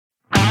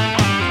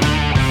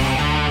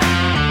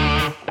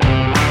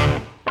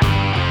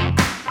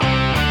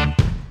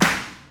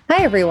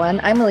Hi, everyone.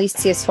 I'm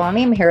Alicia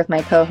Swami. I'm here with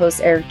my co-host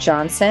Eric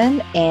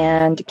Johnson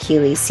and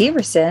Keely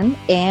Severson,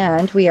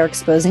 and we are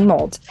exposing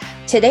mold.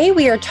 Today,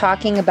 we are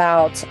talking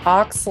about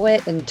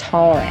oxalate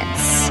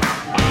intolerance.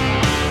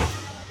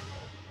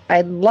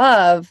 I'd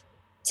love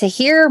to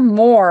hear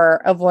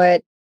more of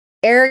what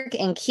Eric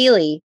and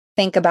Keely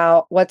think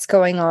about what's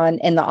going on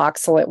in the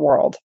oxalate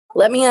world.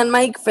 Let me on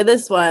mic for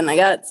this one. I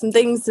got some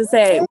things to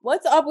say.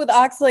 What's up with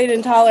oxalate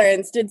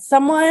intolerance?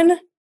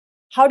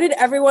 How did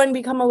everyone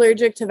become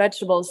allergic to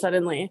vegetables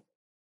suddenly?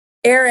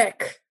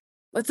 Eric,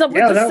 what's up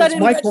with the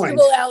sudden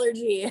vegetable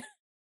allergy?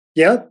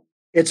 Yep.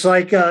 It's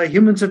like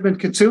humans have been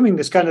consuming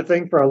this kind of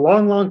thing for a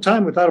long, long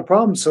time without a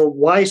problem. So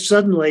why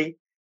suddenly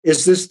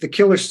is this the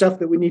killer stuff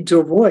that we need to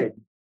avoid?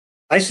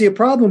 I see a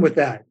problem with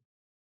that.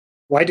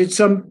 Why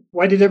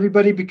did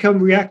everybody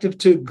become reactive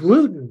to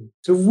gluten,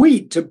 to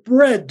wheat, to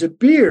bread, to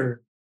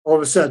beer all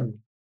of a sudden?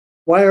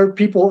 Why are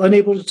people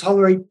unable to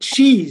tolerate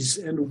cheese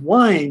and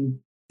wine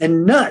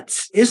and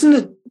nuts? Isn't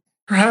it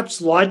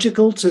perhaps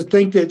logical to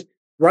think that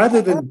rather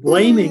than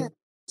blaming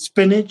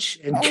spinach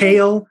and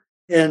kale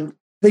and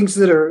things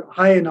that are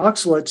high in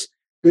oxalates,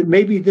 that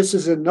maybe this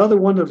is another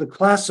one of the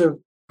class of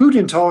food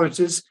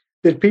intolerances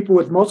that people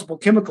with multiple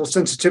chemical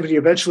sensitivity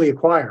eventually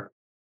acquire?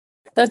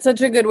 That's such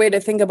a good way to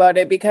think about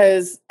it,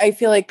 because I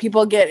feel like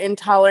people get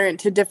intolerant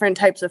to different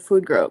types of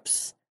food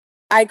groups.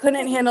 I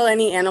couldn't handle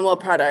any animal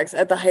products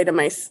at the height of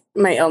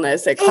my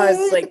illness. It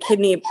caused like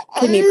kidney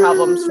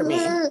problems for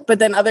me. But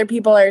then other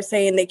people are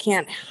saying they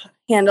can't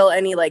handle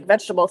any like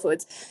vegetable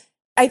foods.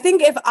 I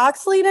think if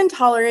oxalate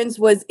intolerance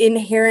was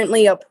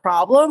inherently a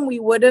problem, we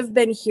would have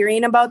been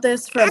hearing about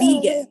this from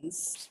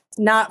vegans,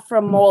 not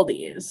from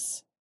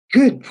moldies.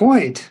 Good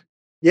point.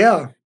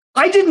 Yeah.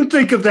 I didn't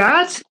think of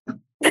that.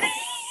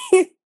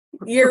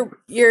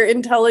 Your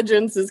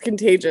intelligence is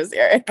contagious,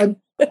 Eric.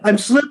 I'm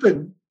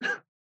slipping.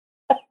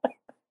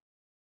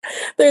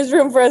 There's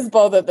room for us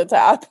both at the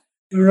top.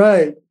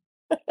 Right.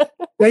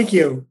 Thank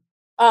you.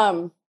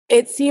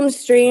 It seems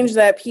strange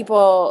that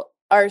people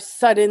are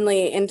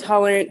suddenly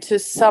intolerant to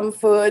some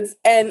foods.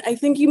 And I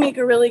think you make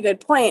a really good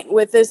point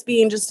with this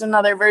being just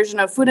another version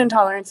of food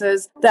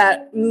intolerances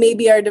that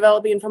maybe are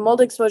developing from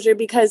mold exposure,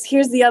 because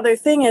here's the other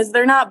thing is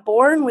they're not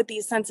born with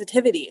these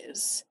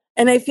sensitivities.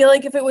 And I feel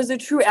like if it was a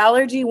true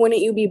allergy,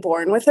 wouldn't you be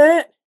born with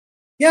it?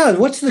 Yeah.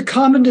 What's the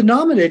common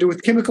denominator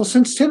with chemical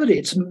sensitivity?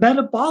 It's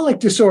metabolic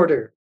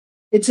disorder.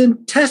 It's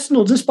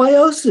intestinal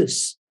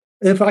dysbiosis.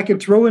 If I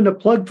could throw in a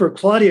plug for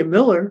Claudia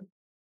Miller,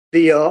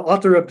 the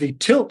author of the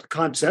TILT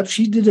concept,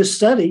 she did a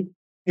study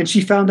and she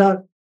found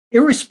out,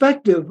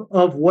 irrespective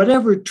of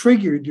whatever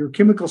triggered your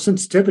chemical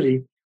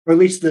sensitivity, or at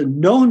least the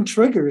known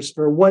triggers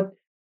for what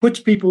puts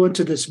people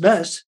into this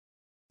mess,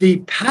 the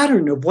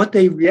pattern of what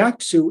they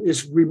react to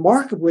is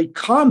remarkably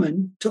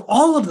common to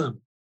all of them.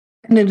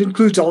 And it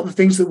includes all the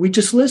things that we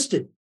just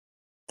listed.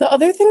 The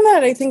other thing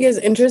that I think is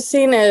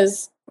interesting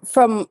is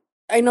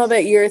I know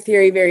that your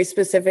theory very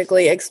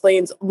specifically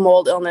explains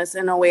mold illness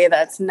in a way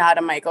that's not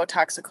a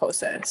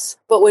mycotoxicosis.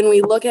 But when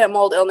we look at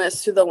mold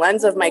illness through the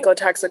lens of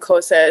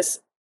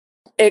mycotoxicosis,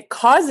 it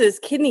causes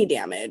kidney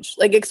damage.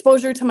 Like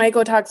exposure to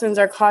mycotoxins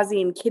are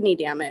causing kidney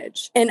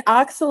damage. And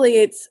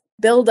oxalates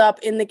build up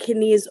in the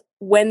kidneys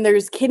when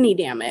there's kidney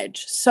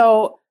damage.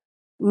 So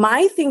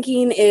my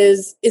thinking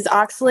is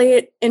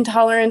oxalate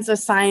intolerance a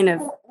sign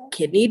of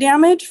kidney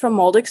damage from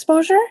mold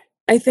exposure?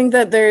 I think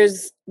that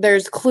there's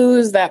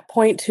clues that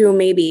point to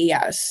maybe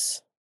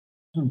yes.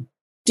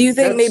 Do you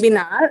think maybe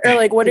not? Or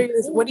like what do you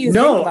think about?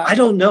 No, I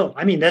don't know.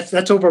 I mean,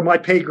 that's over my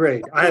pay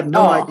grade. I have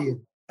no idea.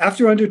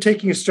 After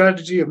undertaking a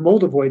strategy of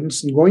mold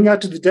avoidance and going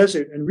out to the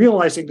desert and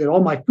realizing that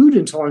all my food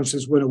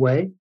intolerances went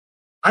away,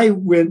 I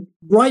went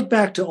right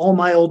back to all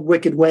my old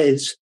wicked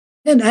ways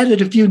and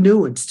added a few new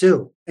ones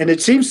too. And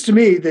it seems to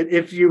me that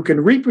if you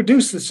can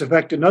reproduce this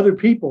effect in other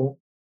people,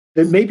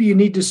 then maybe you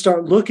need to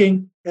start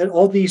looking at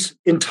all these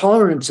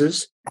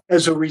intolerances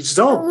as a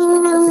result of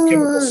the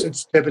chemical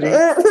sensitivity,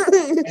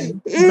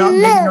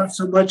 and not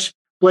so much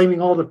blaming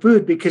all the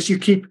food, because you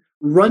keep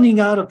running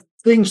out of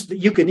things that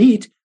you can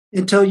eat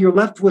until you're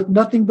left with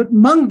nothing but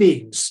mung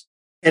beans.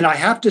 And I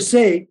have to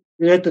say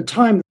that at the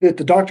time that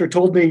the doctor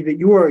told me that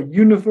you are a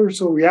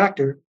universal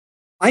reactor,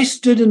 I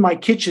stood in my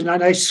kitchen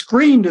and I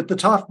screamed at the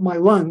top of my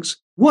lungs,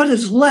 what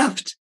is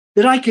left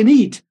that I can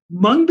eat?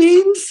 Mung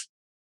beans?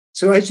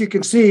 So as you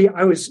can see,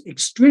 I was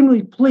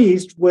extremely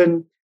pleased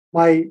when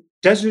my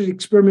desert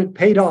experiment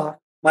paid off.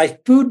 My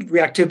food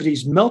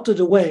reactivities melted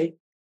away,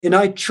 and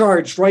I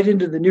charged right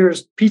into the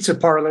nearest pizza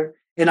parlor,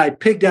 and I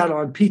pigged out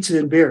on pizza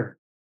and beer.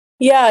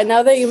 Yeah,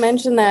 now that you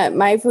mentioned that,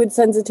 my food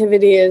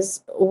sensitivity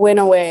went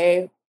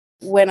away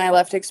when I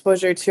left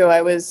exposure too.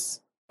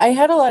 I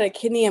had a lot of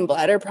kidney and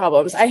bladder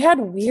problems. I had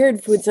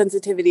weird food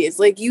sensitivities.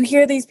 Like you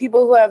hear these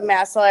people who have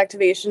mast cell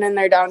activation and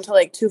they're down to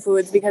like 2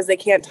 foods because they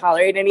can't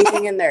tolerate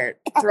anything and their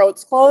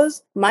throats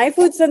close. My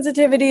food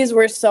sensitivities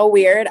were so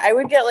weird. I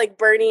would get like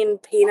burning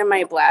pain in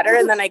my bladder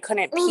and then I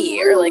couldn't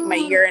pee, or like my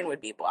urine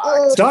would be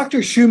blocked.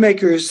 Dr.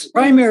 Shoemaker's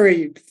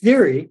primary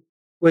theory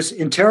was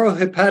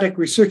enterohepatic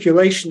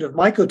recirculation of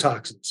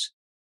mycotoxins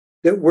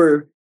that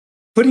were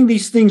putting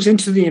these things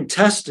into the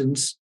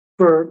intestines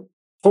for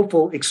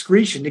hopeful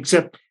excretion,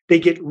 except they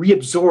get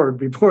reabsorbed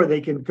before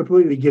they can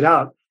completely get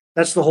out.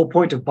 That's the whole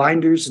point of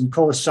binders and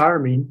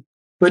cholestyramine.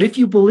 But if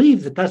you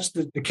believe that that's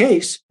the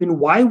case, then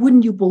why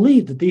wouldn't you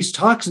believe that these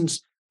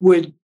toxins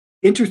would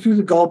enter through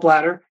the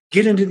gallbladder,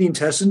 get into the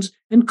intestines,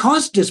 and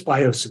cause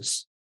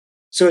dysbiosis?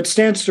 So it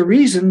stands to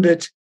reason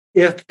that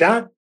if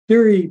that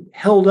theory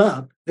held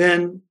up,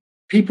 then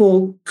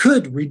people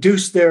could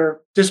reduce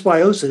their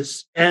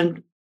dysbiosis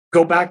and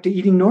go back to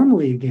eating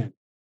normally again,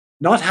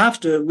 not have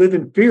to live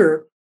in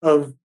fear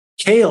of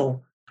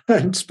kale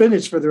and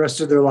spinach for the rest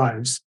of their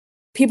lives.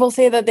 People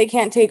say that they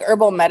can't take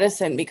herbal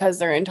medicine because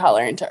they're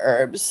intolerant to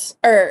herbs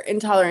or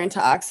intolerant to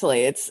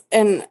oxalates.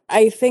 And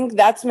I think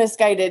that's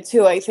misguided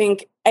too. I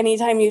think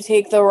anytime you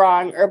take the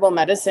wrong herbal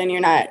medicine, you're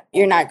not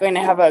going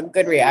to have a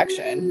good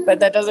reaction.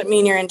 But that doesn't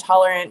mean you're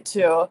intolerant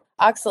to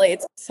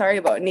oxalates. Sorry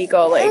about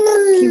Nico. Like,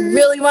 he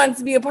really wants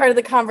to be a part of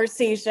the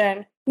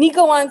conversation.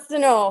 Nico wants to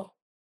know,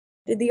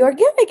 did the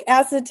organic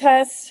acid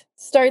test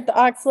start the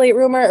oxalate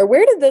rumor, or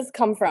where did this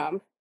come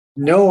from?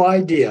 No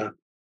idea.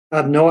 I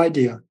have no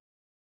idea.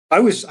 I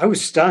was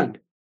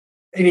stunned.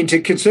 I mean, to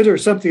consider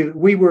something that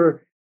we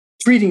were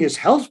treating as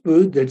health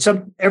food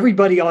that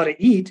everybody ought to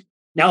eat,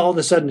 now all of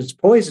a sudden it's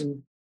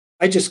poison.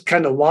 I just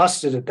kind of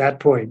lost it at that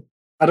point.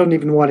 I don't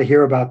even want to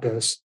hear about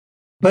this.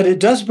 But it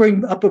does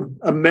bring up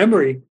a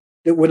memory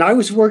that when I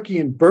was working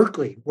in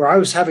Berkeley, where I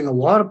was having a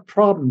lot of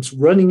problems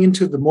running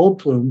into the mold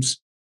plumes,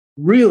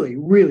 really,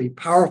 really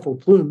powerful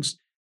plumes,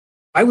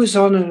 I was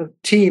on a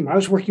team. I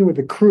was working with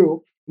a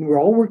crew, and we were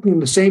all working in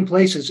the same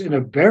places in a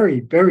very,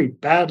 very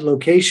bad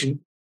location.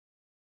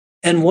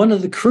 And one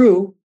of the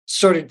crew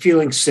started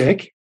feeling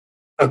sick.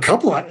 A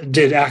couple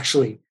did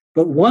actually,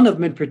 but one of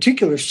them in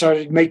particular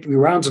started making the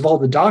rounds of all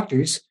the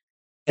doctors.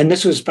 And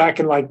this was back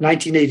in like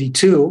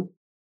 1982.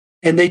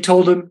 And they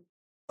told him,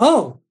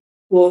 "Oh,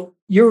 well,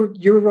 you're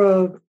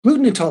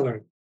gluten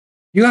intolerant.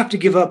 You have to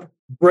give up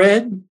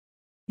bread,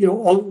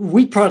 all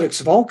wheat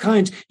products of all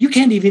kinds. You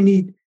can't even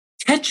eat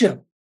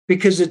ketchup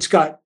because it's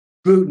got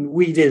gluten,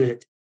 wheat in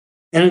it."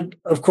 And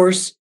of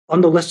course,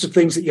 on the list of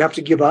things that you have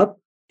to give up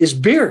is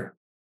beer.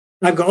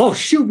 And I go, "Oh,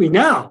 shoot me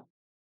now.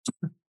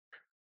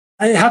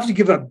 I have to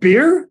give up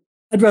beer?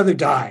 I'd rather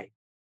die.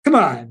 Come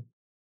on."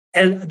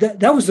 And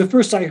that was the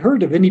first I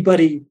heard of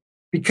anybody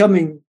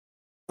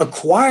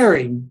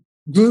acquiring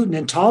gluten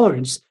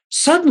intolerance.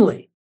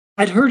 Suddenly,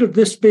 I'd heard of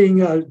this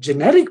being a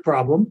genetic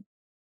problem,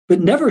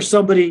 but never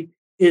somebody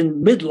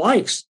in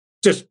midlife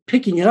just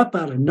picking it up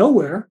out of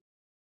nowhere.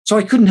 So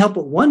I couldn't help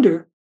but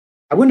wonder,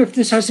 I wonder if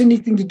this has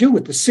anything to do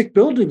with the sick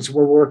buildings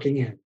we're working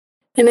in.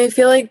 And I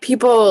feel like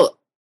people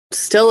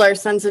still are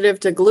sensitive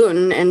to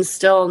gluten and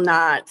still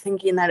not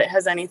thinking that it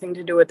has anything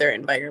to do with their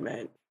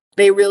environment.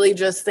 They really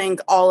just think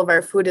all of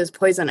our food is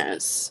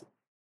poisonous.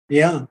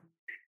 Yeah.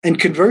 And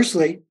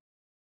conversely,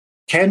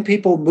 can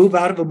people move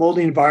out of a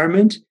moldy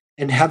environment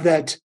and have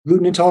that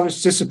gluten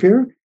intolerance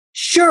disappear?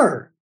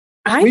 Sure.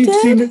 We've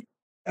seen it.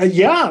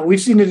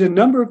 We've seen it a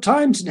number of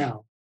times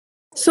now.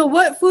 So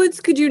what foods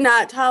could you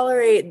not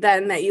tolerate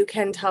then that you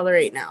can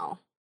tolerate now?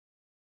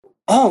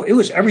 Oh, it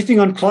was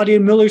everything on Claudia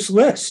Miller's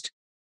list.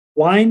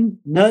 Wine,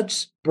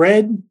 nuts,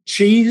 bread,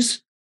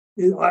 cheese,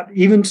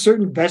 even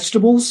certain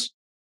vegetables.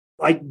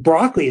 Like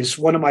broccoli is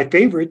one of my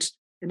favorites.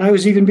 And I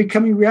was even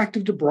becoming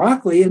reactive to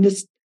broccoli. And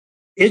it's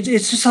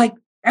just like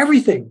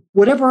everything.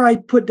 Whatever I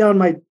put down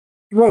my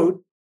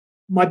throat,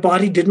 my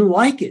body didn't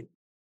like it.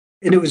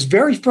 And it was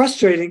very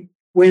frustrating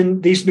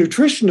when these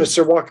nutritionists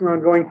are walking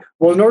around going,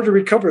 "Well, in order to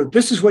recover,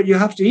 this is what you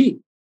have to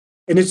eat."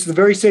 And it's the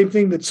very same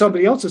thing that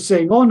somebody else is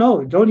saying, "Oh,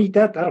 no, don't eat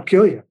that. That'll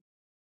kill you."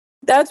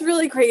 That's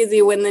really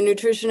crazy when the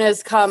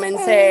nutritionists come and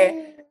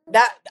say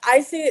that.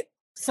 I say,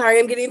 sorry,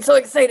 I'm getting so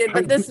excited,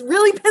 but this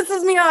really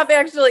pisses me off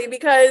actually,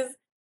 because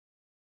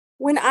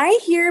when I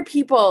hear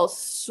people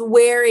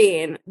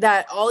swearing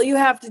that all you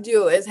have to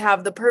do is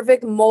have the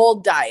perfect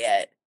mold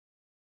diet,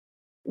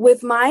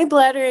 with my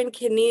bladder and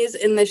kidneys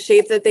in the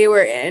shape that they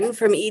were in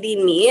from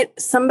eating meat,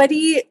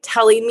 somebody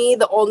telling me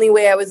the only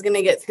way I was going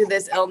to get through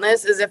this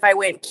illness is if I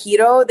went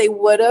keto, they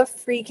would have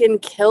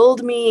freaking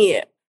killed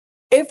me.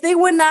 If they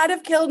would not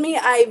have killed me,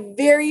 I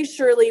very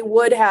surely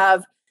would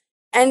have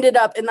ended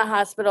up in the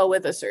hospital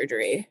with a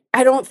surgery.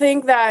 I don't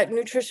think that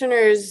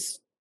nutritionists,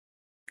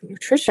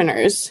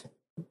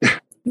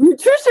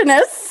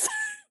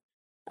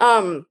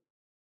 I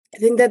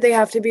think that they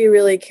have to be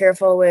really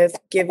careful with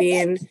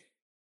giving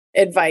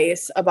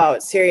advice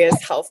about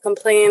serious health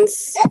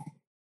complaints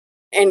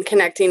and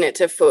connecting it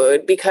to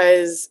food,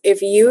 because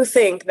if you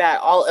think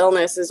that all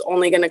illness is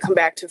only going to come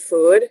back to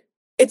food,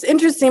 it's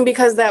interesting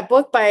because that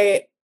book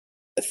by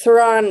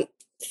Theron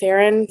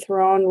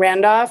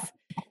Randolph,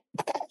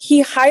 he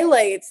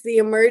highlights the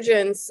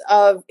emergence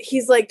of,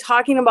 he's like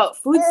talking about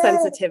food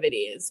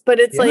sensitivities,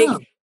 but it's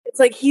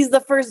like he's the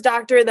first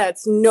doctor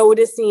that's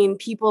noticing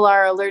people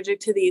are allergic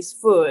to these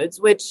foods,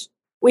 which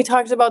we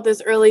talked about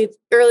this earlier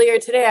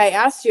today. I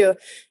asked you,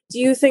 do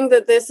you think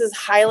that this is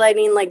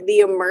highlighting like the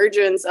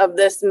emergence of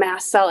this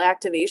mast cell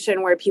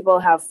activation where people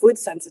have food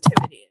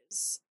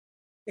sensitivities?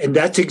 And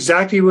that's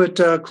exactly what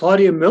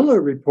Claudia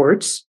Miller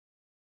reports.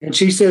 And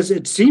she says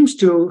it seems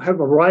to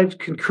have arrived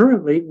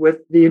concurrently with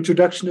the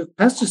introduction of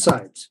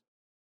pesticides,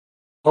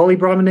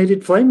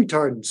 polybrominated flame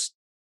retardants,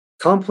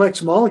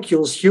 complex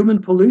molecules,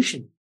 human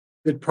pollution.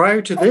 That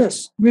prior to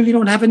this, really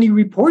don't have any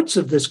reports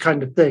of this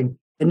kind of thing.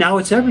 And now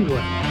it's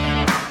everywhere.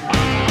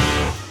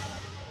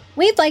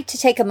 We'd like to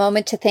take a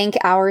moment to thank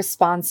our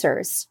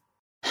sponsors.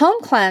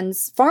 Home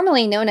Cleanse,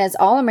 formerly known as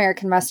All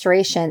American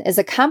Restoration, is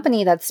a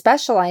company that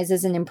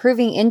specializes in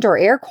improving indoor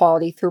air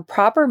quality through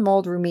proper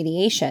mold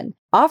remediation,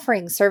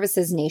 offering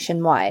services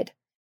nationwide.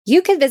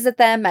 You can visit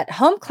them at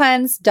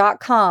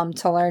homecleanse.com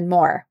to learn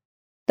more.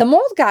 The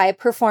Mold Guy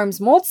performs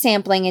mold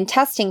sampling and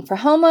testing for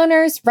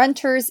homeowners,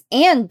 renters,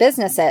 and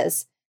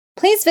businesses.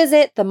 Please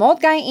visit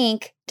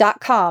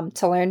themoldguyinc.com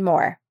to learn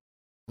more.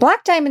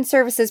 Black Diamond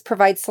Services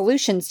provides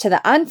solutions to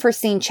the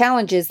unforeseen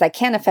challenges that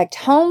can affect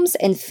homes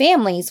and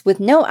families with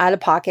no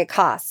out-of-pocket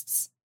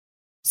costs.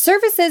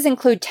 Services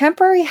include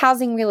temporary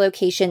housing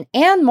relocation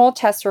and mold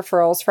test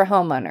referrals for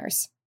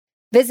homeowners.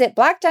 Visit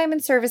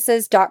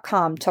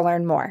blackdiamondservices.com to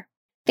learn more.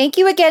 Thank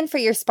you again for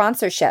your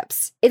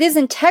sponsorships. It is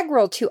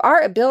integral to our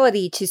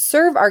ability to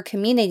serve our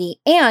community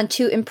and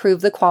to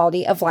improve the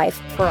quality of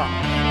life for all.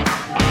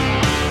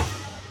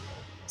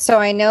 So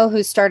I know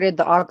who started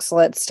the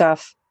oxalate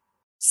stuff.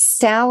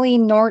 Sally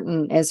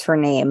Norton is her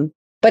name.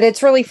 But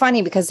it's really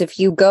funny because if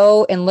you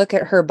go and look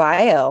at her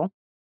bio,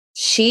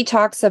 she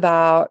talks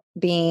about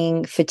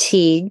being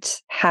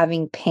fatigued,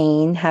 having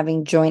pain,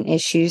 having joint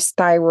issues,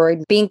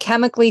 thyroid, being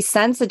chemically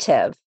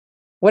sensitive.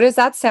 What does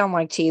that sound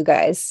like to you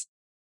guys?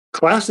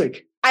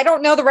 Classic. I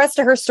don't know the rest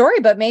of her story,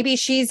 but maybe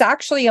she's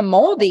actually a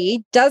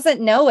moldy, doesn't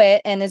know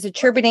it, and is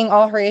attributing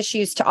all her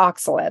issues to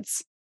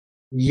oxalates.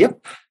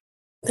 Yep.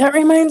 That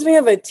reminds me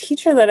of a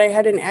teacher that I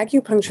had in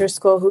acupuncture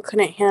school who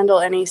couldn't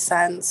handle any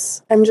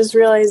scents. I'm just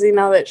realizing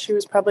now that she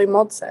was probably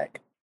mold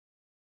sick.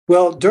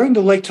 Well, during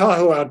the Lake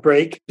Tahoe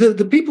outbreak, the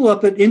people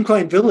up at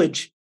Incline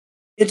Village,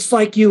 it's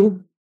like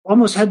you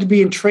almost had to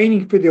be in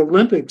training for the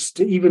Olympics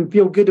to even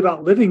feel good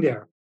about living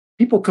there.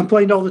 People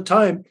complained all the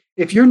time.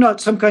 If you're not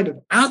some kind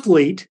of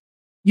athlete,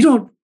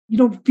 you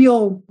don't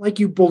feel like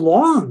you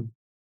belong.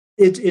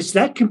 It's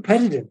that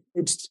competitive.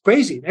 It's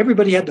crazy.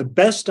 Everybody had the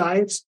best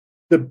diets,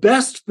 the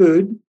best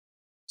food.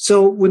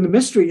 So when the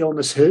mystery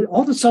illness hit,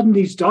 all of a sudden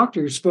these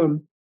doctors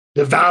from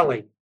the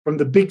valley, from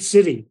the big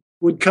city,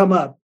 would come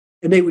up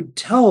and they would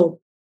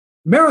tell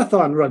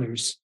marathon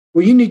runners,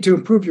 well, you need to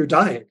improve your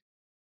diet.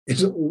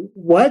 Is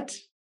what?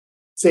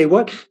 Say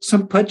what?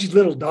 Some pudgy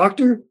little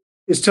doctor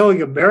is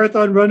telling a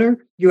marathon runner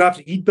you have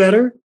to eat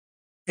better?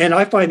 And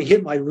I finally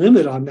hit my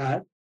limit on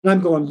that. And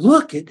I'm going,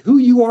 look at who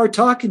you are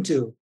talking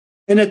to.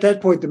 And at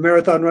that point, the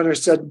marathon runner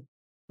said,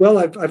 well,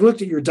 I've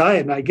looked at your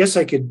diet and I guess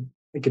I could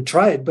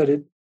try it, but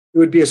it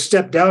would be a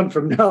step down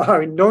from now how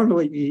I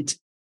normally eat.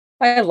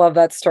 I love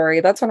that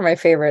story. That's one of my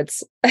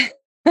favorites.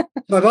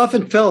 I've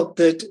often felt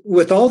that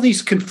with all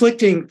these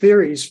conflicting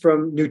theories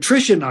from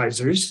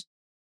nutritionizers,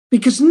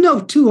 because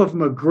no two of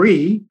them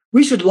agree,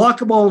 we should lock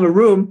them all in a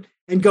room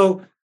and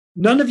go,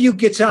 none of you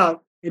gets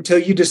out until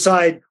you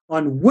decide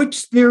on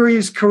which theory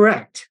is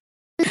correct.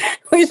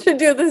 We should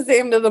do the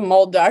same to the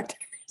mold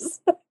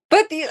doctors.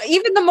 But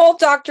even the mold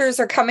doctors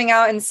are coming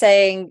out and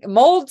saying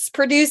molds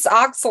produce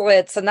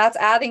oxalates and that's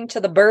adding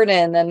to the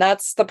burden and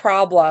that's the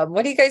problem.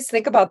 What do you guys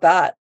think about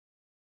that?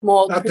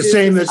 Mold not the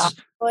same as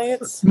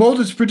oxalates.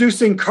 Mold is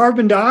producing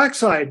carbon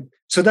dioxide.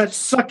 So that's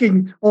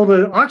sucking all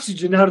the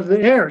oxygen out of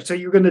the air. So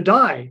you're going to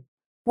die.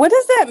 What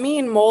does that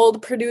mean?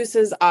 Mold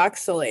produces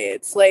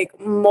oxalates. Like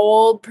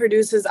mold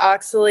produces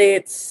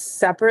oxalates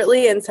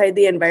separately inside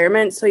the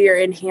environment. So you're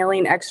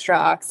inhaling extra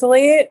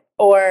oxalate,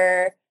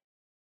 or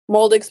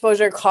mold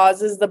exposure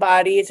causes the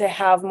body to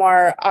have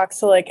more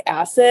oxalic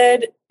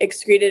acid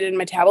excreted in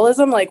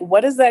metabolism. Like, what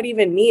does that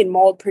even mean?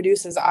 Mold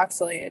produces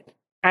oxalate.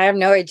 I have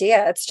no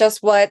idea. It's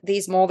just what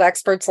these mold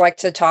experts like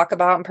to talk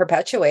about and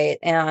perpetuate.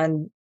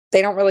 And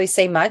they don't really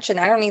say much. And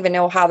I don't even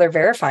know how they're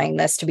verifying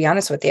this, to be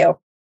honest with you.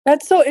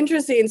 That's so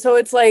interesting. So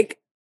it's like,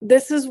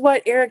 this is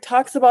what Eric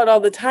talks about all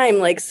the time.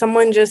 Like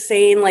someone just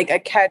saying like a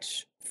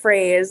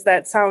catchphrase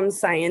that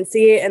sounds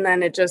sciencey and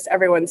then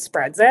everyone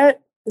spreads it.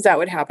 Is that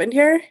what happened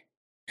here?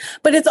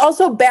 But it's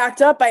also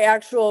backed up by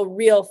actual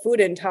real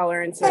food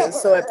intolerances.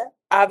 So it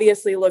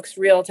obviously looks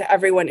real to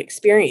everyone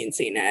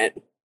experiencing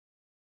it.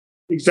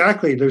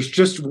 Exactly. There's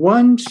just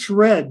one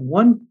shred,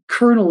 one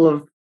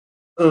kernel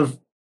of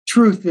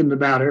truth in the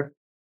matter,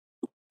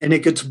 and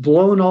it gets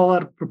blown all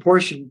out of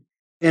proportion,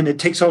 and it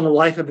takes on a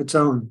life of its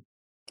own.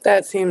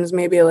 That seems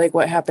maybe like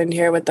what happened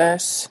here with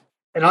this.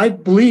 And I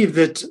believe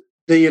that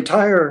the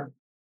entire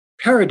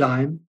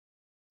paradigm,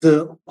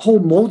 the whole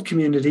mold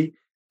community,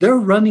 they're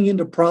running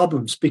into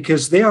problems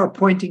because they are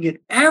pointing at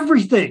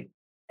everything.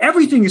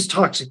 Everything is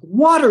toxic.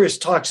 Water is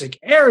toxic.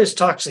 Air is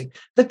toxic.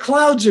 The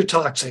clouds are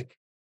toxic.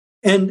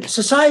 And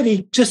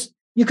society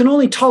you can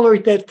only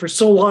tolerate that for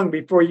so long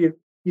before you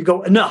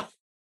go, enough.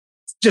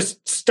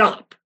 Just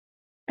stop.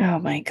 Oh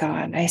my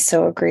God. I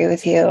so agree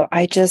with you.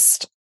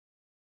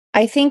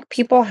 I think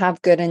people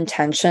have good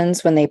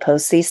intentions when they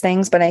post these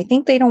things, but I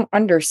think they don't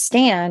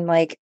understand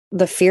like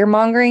the fear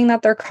mongering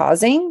that they're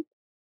causing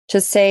to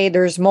say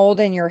there's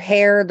mold in your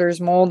hair, there's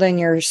mold in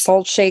your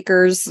salt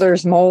shakers,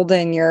 there's mold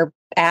in your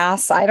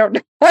ass. I don't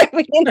know. I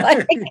mean,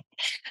 like,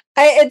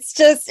 it's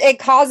just, it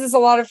causes a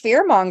lot of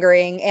fear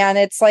mongering. And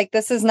it's like,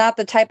 this is not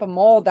the type of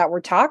mold that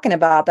we're talking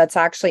about that's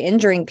actually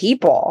injuring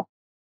people.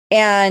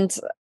 And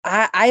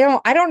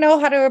I don't know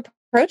how to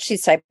approach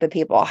these type of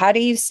people. How do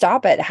you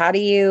stop it? How do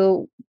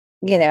you,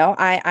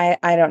 I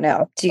don't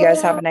know. Do you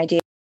guys have an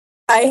idea?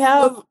 I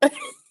have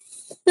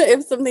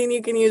if something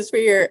you can use for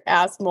your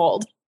ass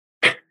mold.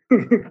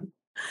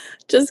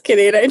 Just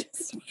kidding.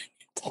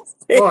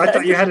 I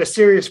thought you had a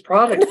serious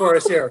product for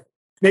us here.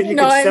 Maybe you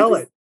could sell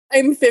it.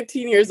 I'm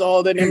 15 years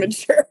old and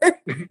immature.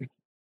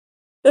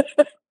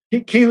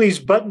 Keely's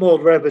butt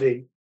mold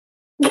remedy.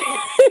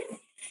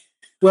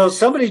 Well,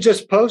 somebody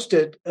just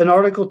posted an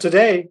article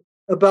today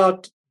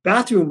about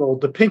bathroom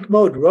mold, the pink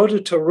mold,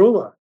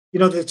 Rhodotorula.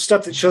 The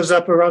stuff that shows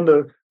up around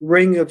the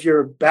ring of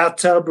your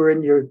bathtub or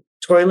in your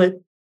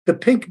toilet. The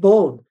pink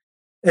mold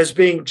as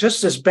being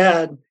just as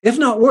bad, if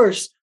not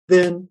worse,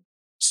 than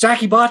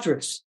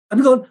Stachybotrys.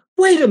 I'm going,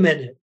 wait a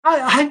minute.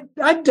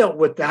 I've dealt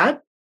with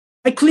that.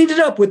 I cleaned it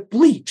up with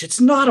bleach.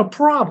 It's not a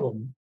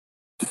problem.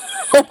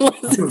 We're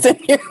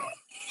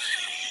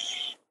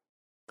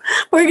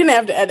going to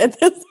have to edit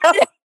this out.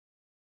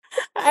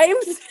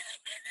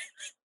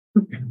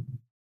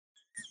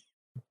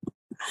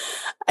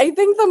 I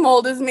think the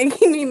mold is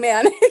making me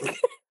manic.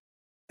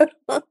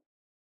 All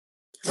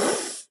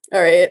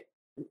right.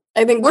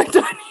 I think we're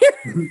done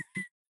here.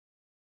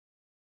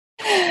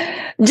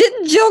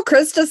 Didn't Jill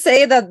Krista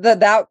say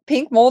that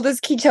pink mold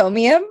is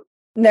chetomium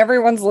and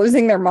everyone's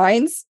losing their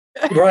minds?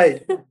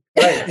 Right.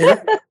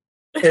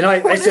 And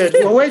I said,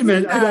 well, wait a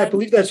minute. I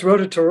believe that's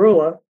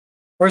Rhodotorula,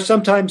 or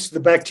sometimes the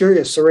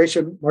bacteria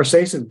Serratia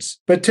marcescens,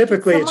 but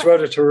typically it's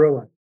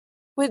Rhodotorula.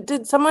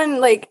 Did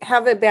someone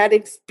have a bad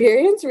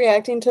experience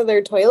reacting to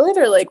their toilet,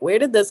 or where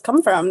did this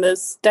come from,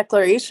 this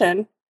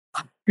declaration?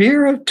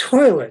 Fear of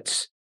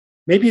toilets.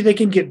 Maybe they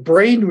can get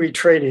brain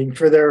retraining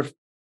for their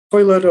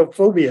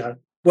toiletophobia.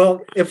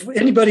 Well, if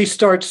anybody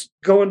starts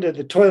going to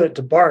the toilet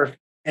to barf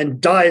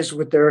and dies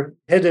with their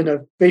head in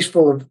a face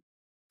full of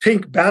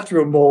pink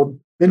bathroom mold,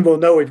 then we'll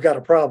know we've got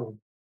a problem.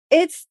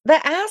 It's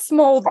the ass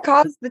mold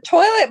caused the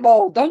toilet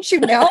mold. Don't you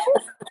know?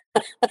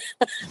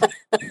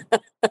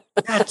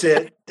 That's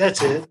it.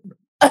 That's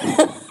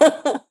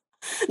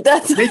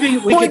maybe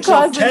we could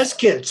sell test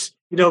kits.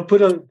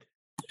 Put a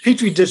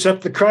petri dish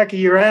up the crack of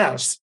your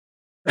ass.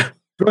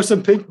 Throw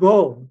some pink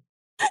mold.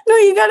 No,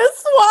 you gotta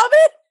swab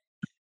it.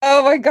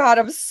 Oh my God,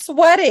 I'm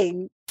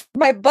sweating.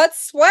 My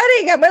butt's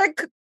sweating. I'm gonna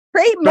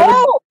create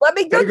mold. Let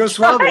me go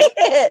swab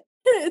it.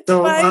 It's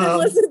fine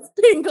unless it's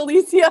pink,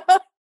 Alicia.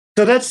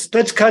 So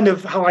that's kind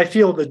of how I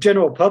feel the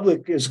general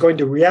public is going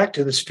to react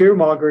to this fear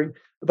mongering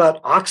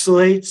about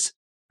oxalates,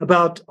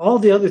 about all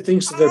the other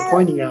things that they're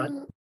pointing at.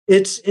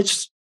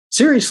 It's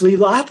seriously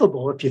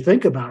laughable if you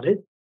think about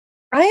it.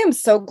 I am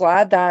so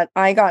glad that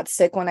I got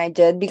sick when I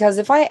did, because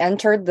if I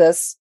entered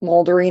this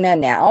mold arena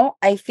now,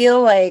 I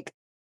feel like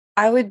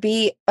I would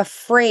be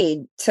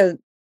afraid to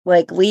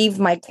leave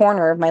my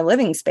corner of my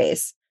living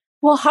space.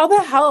 Well, how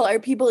the hell are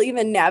people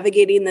even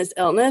navigating this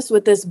illness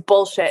with this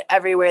bullshit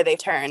everywhere they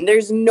turn?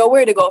 There's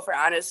nowhere to go for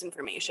honest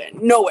information.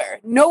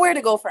 Nowhere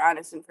to go for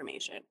honest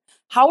information.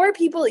 How are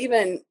people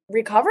even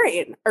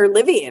recovering or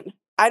living?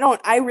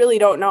 I really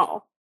don't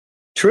know.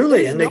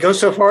 Truly. And they go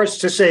so far as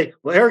to say,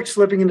 well, Eric's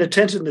living in a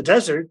tent in the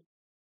desert.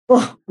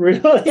 Oh,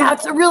 really? Yeah,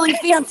 it's a really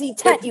fancy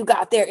tent you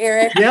got there,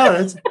 Eric.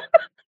 Yeah.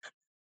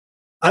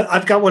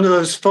 I've got one of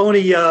those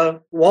phony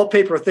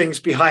wallpaper things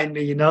behind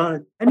me,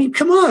 I mean,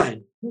 come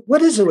on.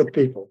 What is it with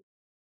people?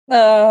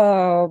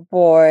 Oh,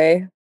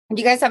 boy. Do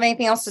you guys have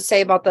anything else to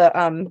say about the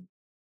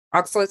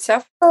oxalate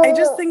stuff? I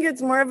just think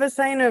it's more of a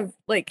sign of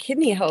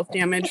kidney health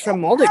damage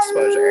from mold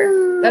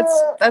exposure.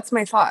 That's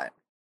my thought.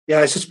 Yeah,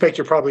 I suspect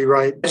you're probably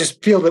right. I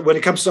just feel that when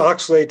it comes to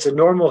oxalates, a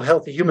normal,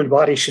 healthy human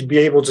body should be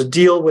able to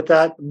deal with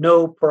that,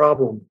 no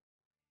problem.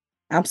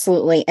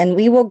 Absolutely. And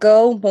we will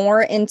go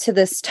more into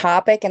this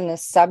topic and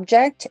this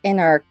subject in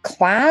our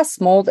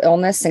class, Mold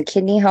Illness and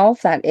Kidney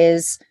Health, that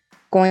is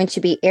going to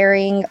be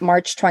airing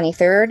March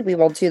 23rd. We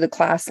will do the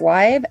class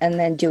live and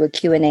then do a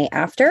Q&A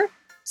after.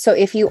 So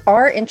if you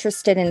are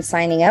interested in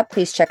signing up,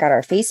 please check out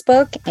our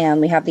Facebook, and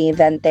we have the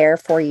event there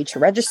for you to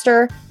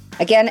register.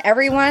 Again,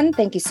 everyone,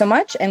 thank you so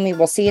much, and we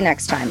will see you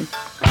next time.